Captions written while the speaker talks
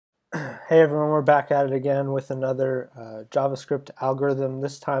Hey everyone, we're back at it again with another JavaScript algorithm.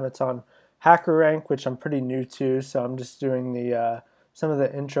 This time it's on HackerRank, which I'm pretty new to, so I'm just doing the some of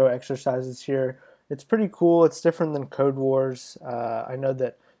the intro exercises here. It's pretty cool. It's different than Code Wars. I know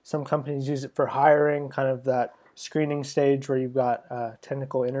that some companies use it for hiring, kind of that screening stage where you've got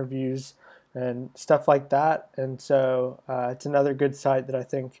technical interviews and stuff like that. And so it's another good site that I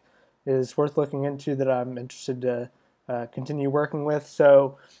think is worth looking into that I'm interested to continue working with.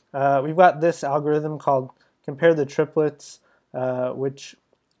 So we've got this algorithm called compare the triplets, which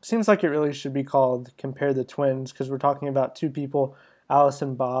seems like it really should be called compare the twins because we're talking about two people, Alice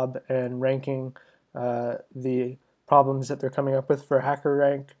and Bob, and ranking the problems that they're coming up with for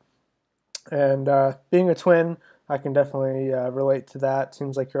HackerRank. And being a twin, I can definitely relate to that.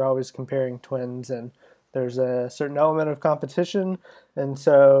 Seems like you're always comparing twins, and there's a certain element of competition, and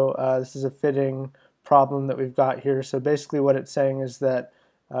so this is a fitting problem that we've got here. So basically what it's saying is that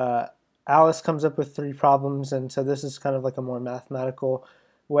Alice comes up with three problems, and so this is kind of like a more mathematical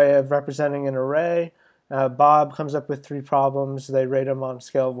way of representing an array. Bob comes up with three problems. They rate them on a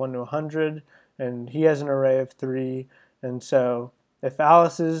scale of 1 to 100, and he has an array of three. And so if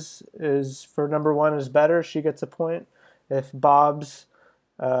Alice's is for number 1 is better, she gets a point. If Bob's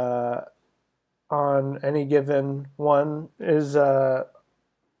on any given one is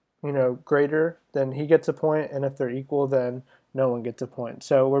greater, then he gets a point, and if they're equal, then no one gets a point.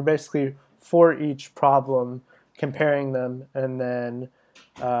 So we're basically for each problem comparing them, and then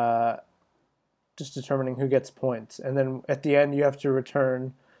just determining who gets points. And then at the end, you have to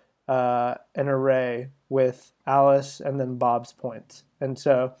return an array with Alice and then Bob's points. And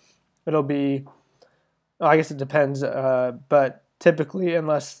so it'll be, I guess it depends, but typically,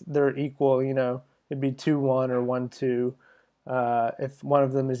 unless they're equal, it'd be 2, 1 or 1, 2. If one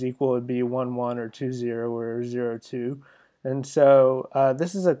of them is equal, it'd be 1, 1 or 2, 0 or 0, 2. And so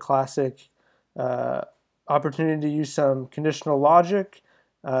this is a classic opportunity to use some conditional logic.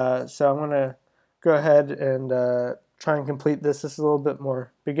 So I'm going to go ahead and try and complete this. This is a little bit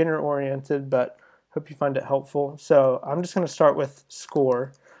more beginner oriented, but hope you find it helpful. So I'm just going to start with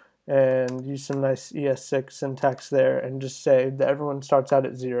score and use some nice ES6 syntax there and just say that everyone starts out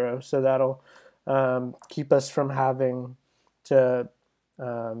at 0. So that'll keep us from having to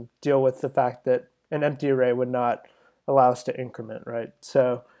deal with the fact that an empty array would not allow us to increment, right?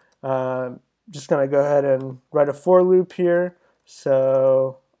 So just going to go ahead and write a for loop here.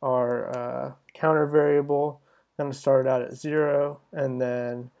 So our counter variable is going to start out at 0, and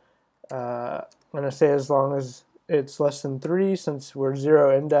then I'm going to say as long as it's less than 3, since we're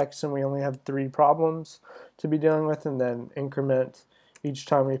 0 index and we only have 3 problems to be dealing with, and then increment each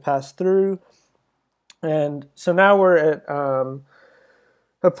time we pass through. And so now we're at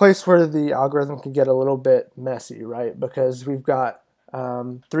a place where the algorithm can get a little bit messy, right? Because we've got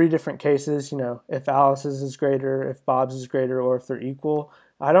 3 different cases, if Alice's is greater, if Bob's is greater, or if they're equal.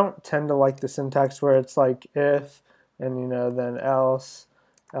 I don't tend to like the syntax where it's like if, and then else,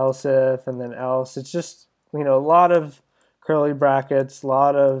 else if, and then else. It's just, a lot of curly brackets, a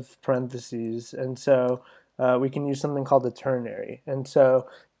lot of parentheses, and so we can use something called a ternary. And so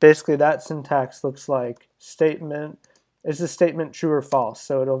basically that syntax looks like statement. Is the statement true or false?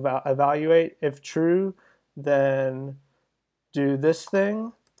 So it'll evaluate. If true, then do this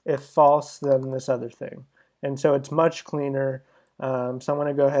thing. If false, then this other thing. And so it's much cleaner. So I'm going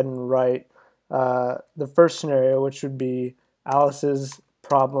to go ahead and write the first scenario, which would be Alice's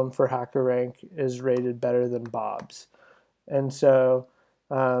problem for HackerRank is rated better than Bob's. And so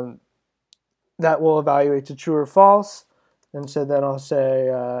that will evaluate to true or false. And so then I'll say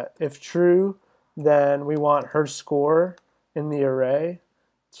if true, then we want her score in the array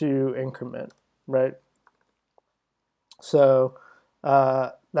to increment, right? So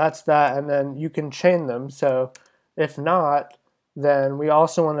that's that, and then you can chain them. So if not, then we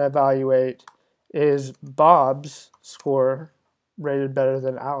also want to evaluate, is Bob's score rated better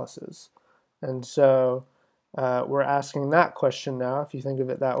than Alice's? And so we're asking that question now, if you think of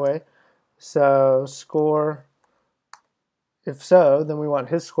it that way. So score, if so, then we want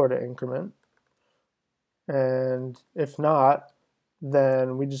his score to increment. And if not,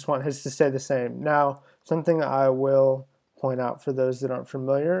 then we just want his to stay the same. Now, something I will point out for those that aren't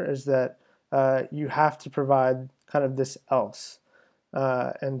familiar is that you have to provide kind of this else.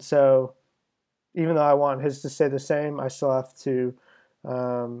 And so even though I want his to stay the same, I still have to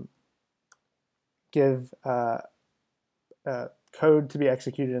give code to be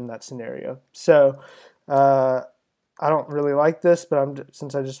executed in that scenario. So I don't really like this, but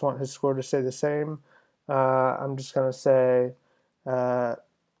since I just want his score to stay the same, I'm just going to say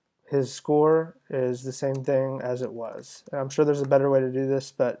his score is the same thing as it was. And I'm sure there's a better way to do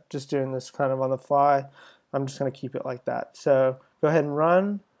this, but just doing this kind of on the fly, I'm just going to keep it like that. So go ahead and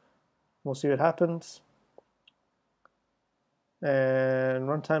run. We'll see what happens. And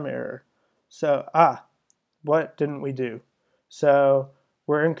runtime error. So, what didn't we do? So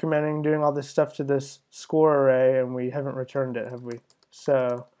we're incrementing, doing all this stuff to this score array, and we haven't returned it, have we?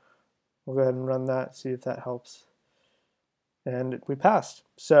 So we'll go ahead and run that, see if that helps. And we passed.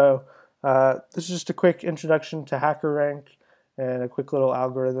 So this is just a quick introduction to HackerRank and a quick little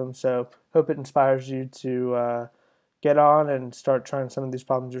algorithm. So hope it inspires you to get on and start trying some of these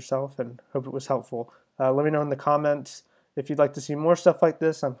problems yourself, and hope it was helpful. Let me know in the comments if you'd like to see more stuff like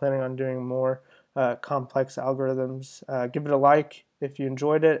this. I'm planning on doing more complex algorithms. Give it a like if you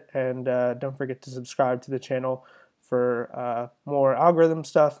enjoyed it, and don't forget to subscribe to the channel for more algorithm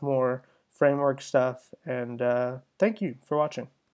stuff, more framework stuff, and thank you for watching.